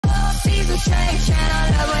change and our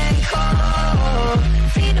love ain't cold.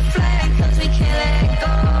 Feed the flag cause we can't let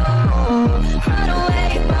go. Run away,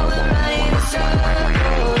 but we're running in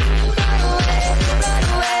circles. Run away, run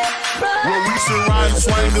away, run. When we surround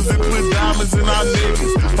swingers and put diamonds in our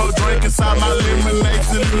niggas. Pour drink inside my lemonade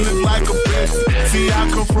till it look like a bitch. See, I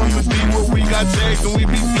come from the D where we got J's and we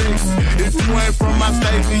be flexing. If you ain't from my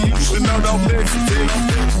state, then you should know don't mix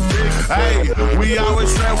it. Hey, we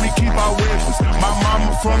always try, we keep our weapons. My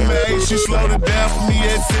mama from the A, she slowed it down for me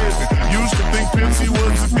at 7. Used to think Pimsy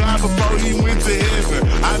was a guy before he went to heaven.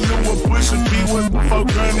 I knew what Pusha P was before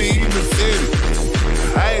Gurney even said it.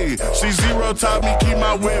 Hey, she zero taught me keep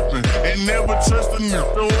my weapon and never trust a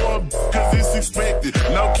nigga cause it's expected.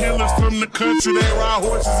 No killers from the country, they ride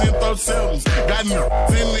horses and throw sevens. Got niggas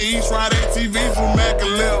in the east, ride ATVs with Mac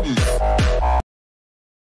 11s.